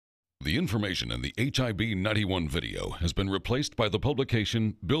The information in the HIB 91 video has been replaced by the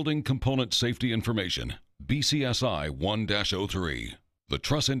publication Building Component Safety Information, BCSI 1-03, the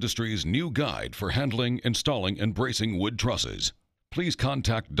truss industry's new guide for handling, installing, and bracing wood trusses. Please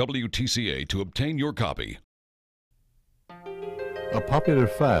contact WTCA to obtain your copy. A popular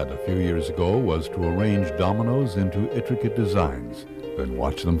fad a few years ago was to arrange dominoes into intricate designs, then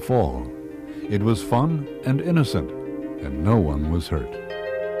watch them fall. It was fun and innocent, and no one was hurt.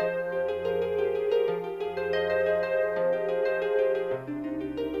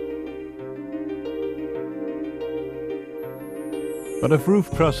 But if roof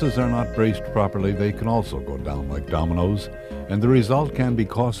trusses are not braced properly, they can also go down like dominoes, and the result can be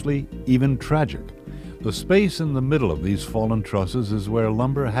costly, even tragic. The space in the middle of these fallen trusses is where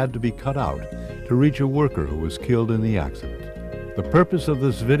lumber had to be cut out to reach a worker who was killed in the accident. The purpose of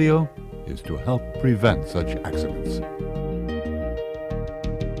this video is to help prevent such accidents.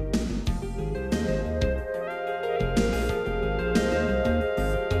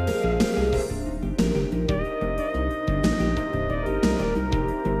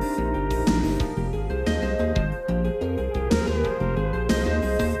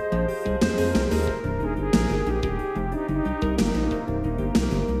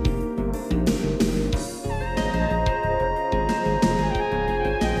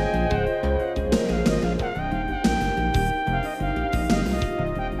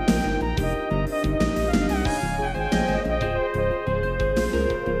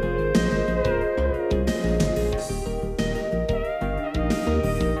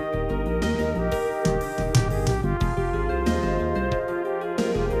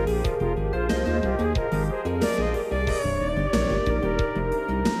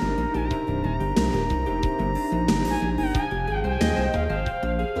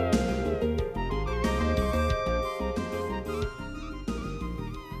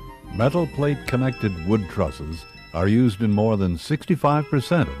 Metal plate connected wood trusses are used in more than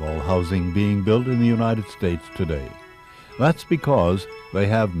 65% of all housing being built in the United States today. That's because they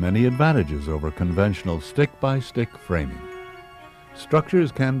have many advantages over conventional stick-by-stick framing.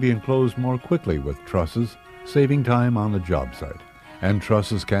 Structures can be enclosed more quickly with trusses, saving time on the job site, and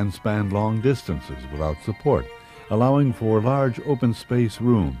trusses can span long distances without support, allowing for large open space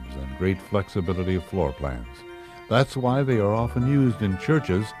rooms and great flexibility of floor plans. That's why they are often used in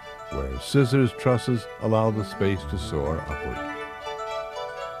churches where scissors trusses allow the space to soar upward.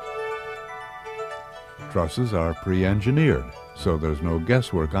 Trusses are pre-engineered, so there's no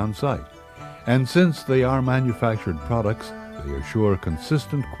guesswork on site. And since they are manufactured products, they assure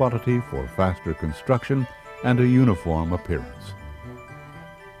consistent quality for faster construction and a uniform appearance.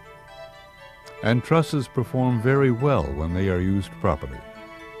 And trusses perform very well when they are used properly.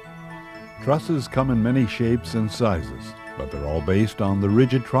 Trusses come in many shapes and sizes, but they're all based on the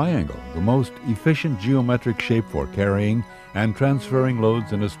rigid triangle, the most efficient geometric shape for carrying and transferring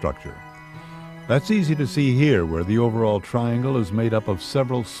loads in a structure. That's easy to see here, where the overall triangle is made up of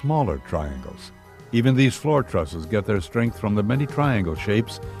several smaller triangles. Even these floor trusses get their strength from the many triangle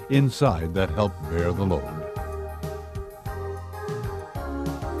shapes inside that help bear the load.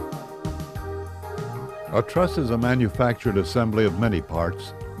 A truss is a manufactured assembly of many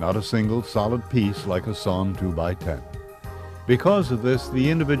parts, not a single solid piece like a sawn 2x10. Because of this, the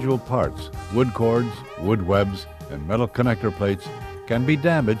individual parts, wood cords, wood webs, and metal connector plates can be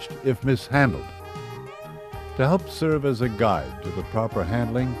damaged if mishandled. To help serve as a guide to the proper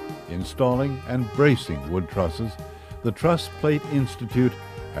handling, installing, and bracing wood trusses, the Truss Plate Institute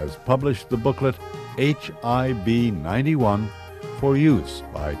has published the booklet HIB 91 for use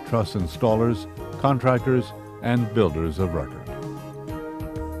by truss installers, contractors, and builders of record.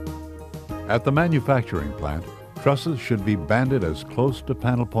 At the manufacturing plant, trusses should be banded as close to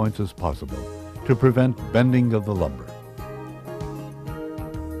panel points as possible to prevent bending of the lumber.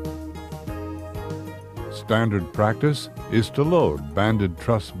 Standard practice is to load banded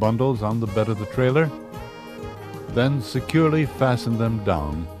truss bundles on the bed of the trailer, then securely fasten them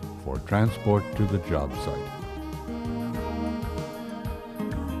down for transport to the job site.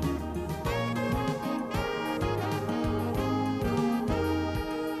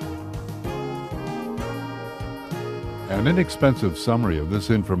 An inexpensive summary of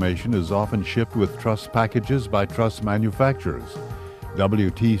this information is often shipped with truss packages by truss manufacturers.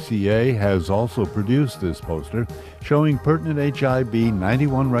 WTCA has also produced this poster showing pertinent HIB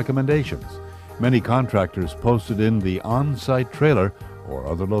 91 recommendations. Many contractors posted in the on-site trailer or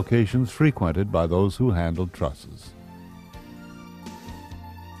other locations frequented by those who handled trusses.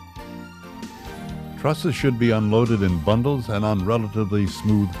 Trusses should be unloaded in bundles and on relatively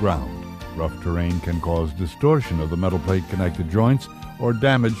smooth ground. Rough terrain can cause distortion of the metal plate connected joints or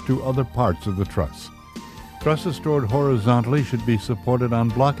damage to other parts of the truss. Trusses stored horizontally should be supported on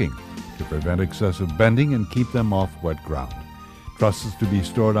blocking to prevent excessive bending and keep them off wet ground. Trusses to be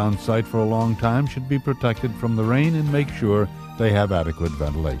stored on site for a long time should be protected from the rain and make sure they have adequate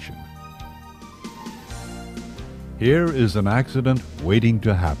ventilation. Here is an accident waiting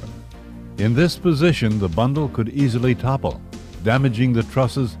to happen. In this position, the bundle could easily topple, damaging the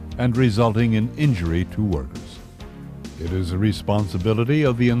trusses and resulting in injury to workers. It is the responsibility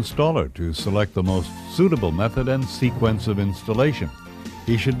of the installer to select the most suitable method and sequence of installation.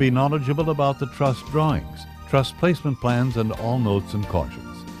 He should be knowledgeable about the truss drawings, truss placement plans, and all notes and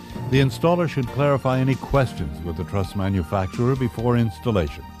cautions. The installer should clarify any questions with the truss manufacturer before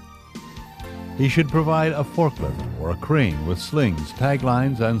installation. He should provide a forklift or a crane with slings,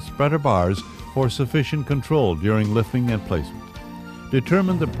 taglines, and spreader bars for sufficient control during lifting and placement.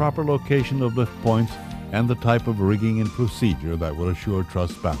 Determine the proper location of lift points and the type of rigging and procedure that will assure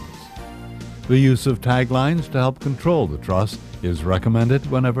truss balance. The use of taglines to help control the truss is recommended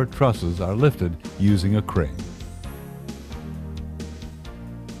whenever trusses are lifted using a crane.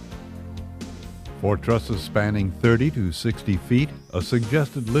 For trusses spanning 30 to 60 feet, a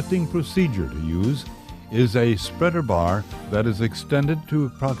suggested lifting procedure to use is a spreader bar that is extended to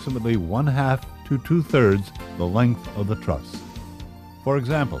approximately 1/2 to 2/3 the length of the truss. For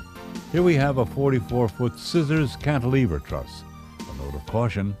example, here we have a 44-foot scissors cantilever truss. A note of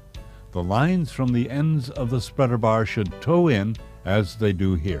caution, the lines from the ends of the spreader bar should toe in as they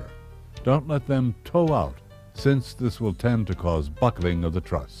do here. Don't let them toe out, since this will tend to cause buckling of the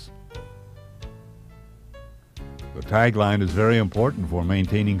truss. The tagline is very important for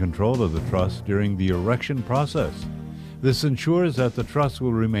maintaining control of the truss during the erection process. This ensures that the truss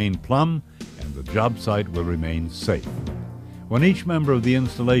will remain plumb and the job site will remain safe. When each member of the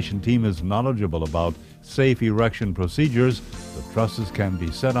installation team is knowledgeable about safe erection procedures, the trusses can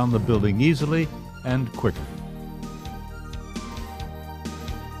be set on the building easily and quickly.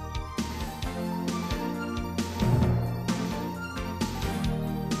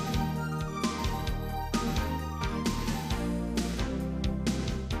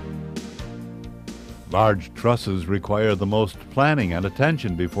 Large trusses require the most planning and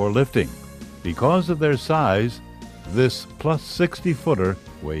attention before lifting. Because of their size, this plus 60-footer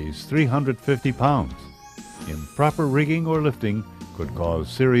weighs 350 pounds. Improper rigging or lifting could cause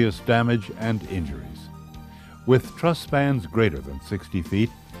serious damage and injuries. With truss spans greater than 60 feet,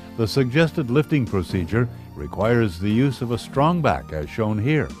 the suggested lifting procedure requires the use of a strong back as shown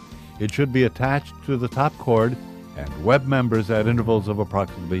here. It should be attached to the top cord and web members at intervals of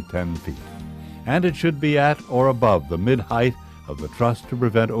approximately 10 feet. And it should be at or above the mid-height of the truss to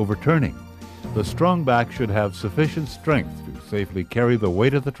prevent overturning. The strong back should have sufficient strength to safely carry the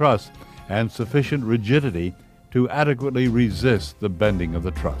weight of the truss and sufficient rigidity to adequately resist the bending of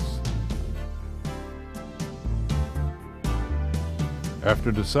the truss.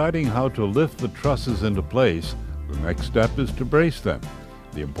 After deciding how to lift the trusses into place, the next step is to brace them.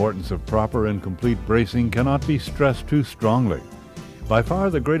 The importance of proper and complete bracing cannot be stressed too strongly. By far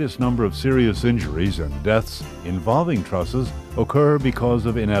the greatest number of serious injuries and deaths involving trusses occur because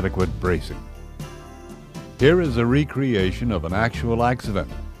of inadequate bracing. Here is a recreation of an actual accident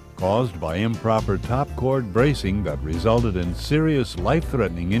caused by improper top cord bracing that resulted in serious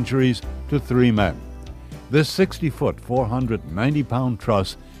life-threatening injuries to 3 men. This 60-foot, 490-pound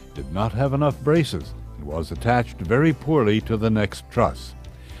truss did not have enough braces and was attached very poorly to the next truss.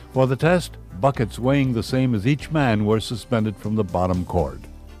 For the test, buckets weighing the same as each man were suspended from the bottom cord.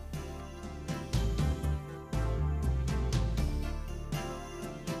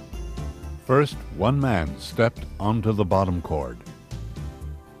 First, one man stepped onto the bottom cord.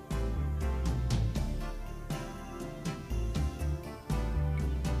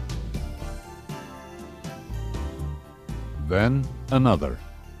 Then another.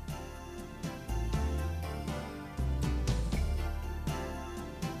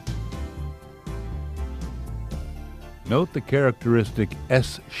 Note the characteristic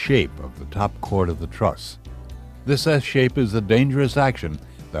S shape of the top cord of the truss. This S shape is a dangerous action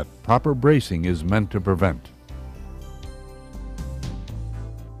that proper bracing is meant to prevent.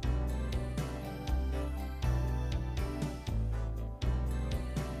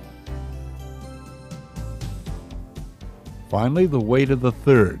 Finally, the weight of the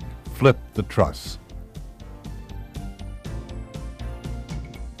third. Flip the truss.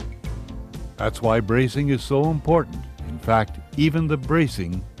 That's why bracing is so important. In fact, even the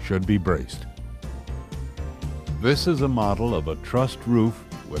bracing should be braced. This is a model of a trussed roof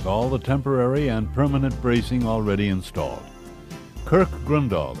with all the temporary and permanent bracing already installed. Kirk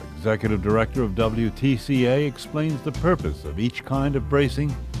Grundahl, Executive Director of WTCA, explains the purpose of each kind of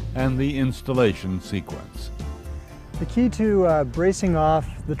bracing and the installation sequence. The key to bracing off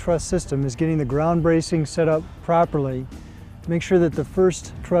the truss system is getting the ground bracing set up properly. Make sure that the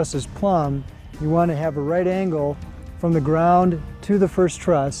first truss is plumb. You want to have a right angle from the ground to the first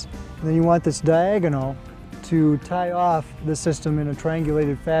truss, and then you want this diagonal to tie off the system in a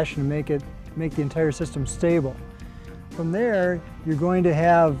triangulated fashion to make the entire system stable. From there, you're going to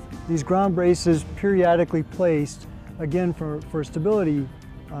have these ground braces periodically placed, again for stability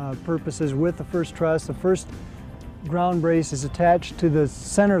purposes with the first truss. The first ground brace is attached to the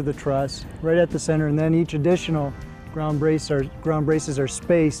center of the truss, right at the center, and then each additional ground braces are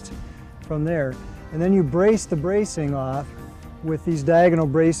spaced from there. And then you brace the bracing off with these diagonal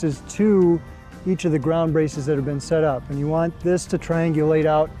braces to each of the ground braces that have been set up. And you want this to triangulate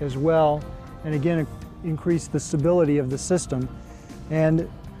out as well, and again increase the stability of the system. And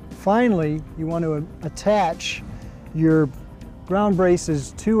finally, you want to attach your ground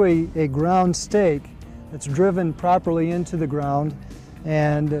braces to a ground stake that's driven properly into the ground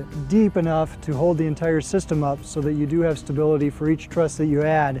and deep enough to hold the entire system up so that you do have stability for each truss that you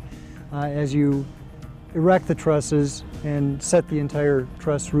add as you erect the trusses and set the entire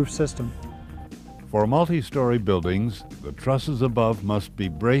truss roof system. For multi-story buildings, the trusses above must be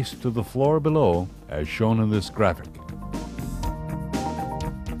braced to the floor below, as shown in this graphic.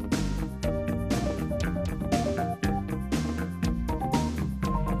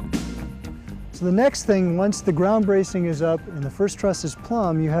 So the next thing, once the ground bracing is up and the first truss is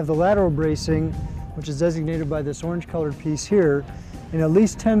plumb, you have the lateral bracing, which is designated by this orange colored piece here, in at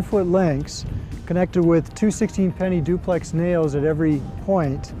least 10-foot lengths, connected with two 16-penny duplex nails at every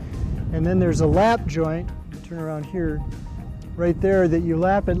point. And then there's a lap joint, turn around here, right there, that you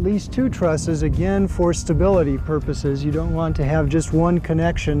lap at least two trusses, again for stability purposes. You don't want to have just one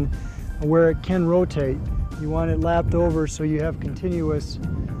connection where it can rotate. You want it lapped over so you have continuous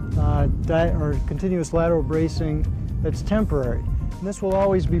lateral bracing that's temporary. And this will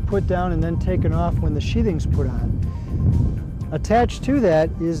always be put down and then taken off when the sheathing's put on. Attached to that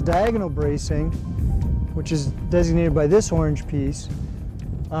is diagonal bracing, which is designated by this orange piece,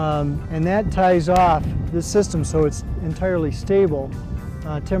 and that ties off this system so it's entirely stable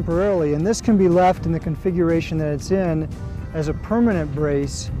temporarily. And this can be left in the configuration that it's in as a permanent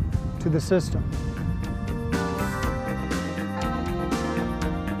brace to the system.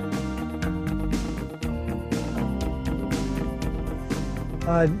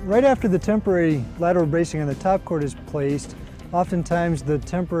 Right after the temporary lateral bracing on the top chord is placed, oftentimes the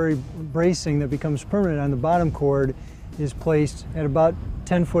temporary bracing that becomes permanent on the bottom chord is placed at about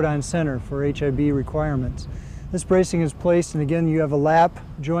 10 foot on center for HIB requirements. This bracing is placed, and again you have a lap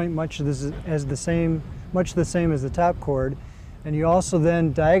joint much the same as the top chord, and you also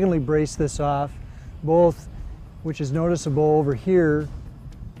then diagonally brace this off, both which is noticeable over here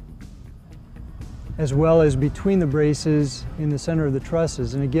as well as between the braces in the center of the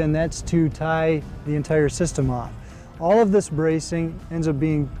trusses. And again, that's to tie the entire system off. All of this bracing ends up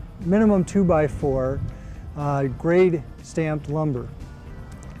being minimum 2x4 grade stamped lumber.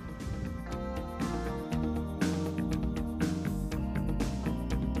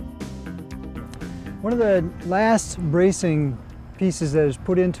 One of the last bracing pieces that is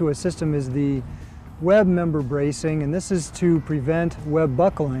put into a system is the web member bracing, and this is to prevent web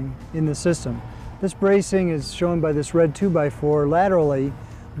buckling in the system. This bracing is shown by this red 2x4 laterally,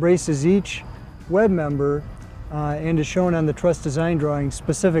 braces each web member and is shown on the truss design drawing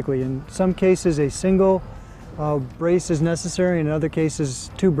specifically. In some cases a single brace is necessary, in other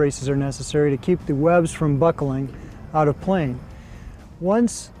cases two braces are necessary to keep the webs from buckling out of plane.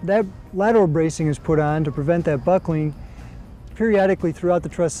 Once that lateral bracing is put on to prevent that buckling, periodically throughout the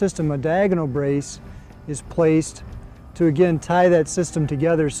truss system a diagonal brace is placed to again tie that system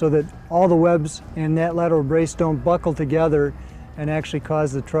together so that all the webs and that lateral brace don't buckle together and actually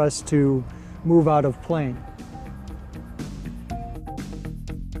cause the truss to move out of plane.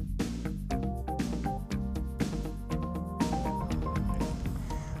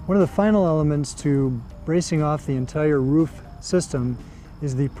 One of the final elements to bracing off the entire roof system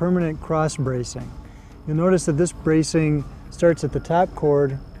is the permanent cross bracing. You'll notice that this bracing starts at the top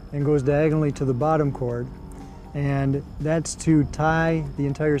chord and goes diagonally to the bottom chord, and that's to tie the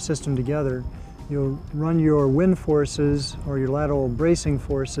entire system together. You'll run your wind forces or your lateral bracing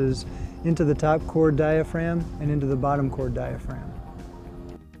forces into the top chord diaphragm and into the bottom chord diaphragm.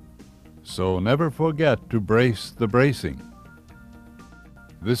 So never forget to brace the bracing.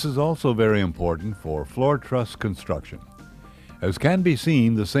 This is also very important for floor truss construction. As can be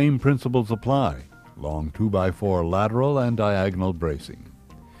seen, the same principles apply. long 2x4 lateral and diagonal bracing.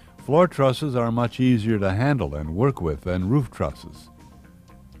 Floor trusses are much easier to handle and work with than roof trusses.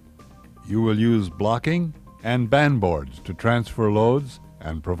 You will use blocking and band boards to transfer loads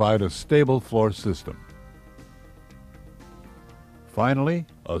and provide a stable floor system. Finally,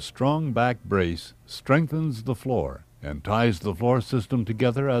 a strong back brace strengthens the floor and ties the floor system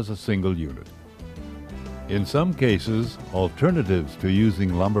together as a single unit. In some cases, alternatives to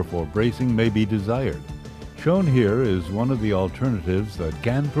using lumber for bracing may be desired. Shown here is one of the alternatives that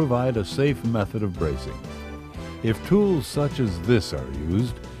can provide a safe method of bracing. If tools such as this are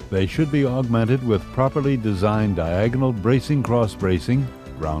used, they should be augmented with properly designed diagonal bracing, cross bracing,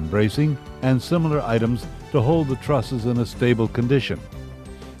 ground bracing, and similar items to hold the trusses in a stable condition.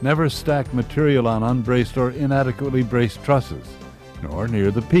 Never stack material on unbraced or inadequately braced trusses, nor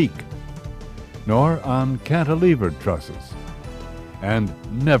near the peak, nor on cantilevered trusses. And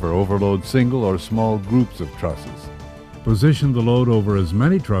never overload single or small groups of trusses. Position the load over as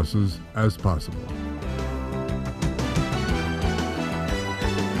many trusses as possible.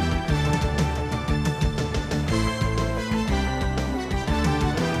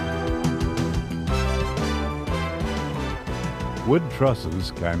 Wood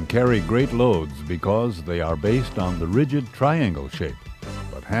trusses can carry great loads because they are based on the rigid triangle shape.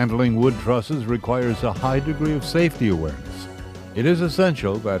 But handling wood trusses requires a high degree of safety awareness. It is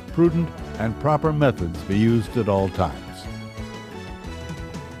essential that prudent and proper methods be used at all times.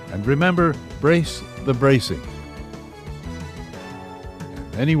 And remember, brace the bracing.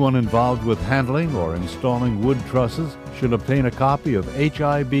 And anyone involved with handling or installing wood trusses should obtain a copy of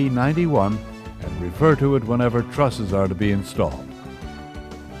HIB 91 and refer to it whenever trusses are to be installed.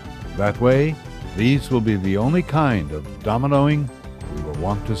 That way, these will be the only kind of dominoing we will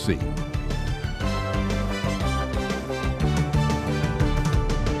want to see.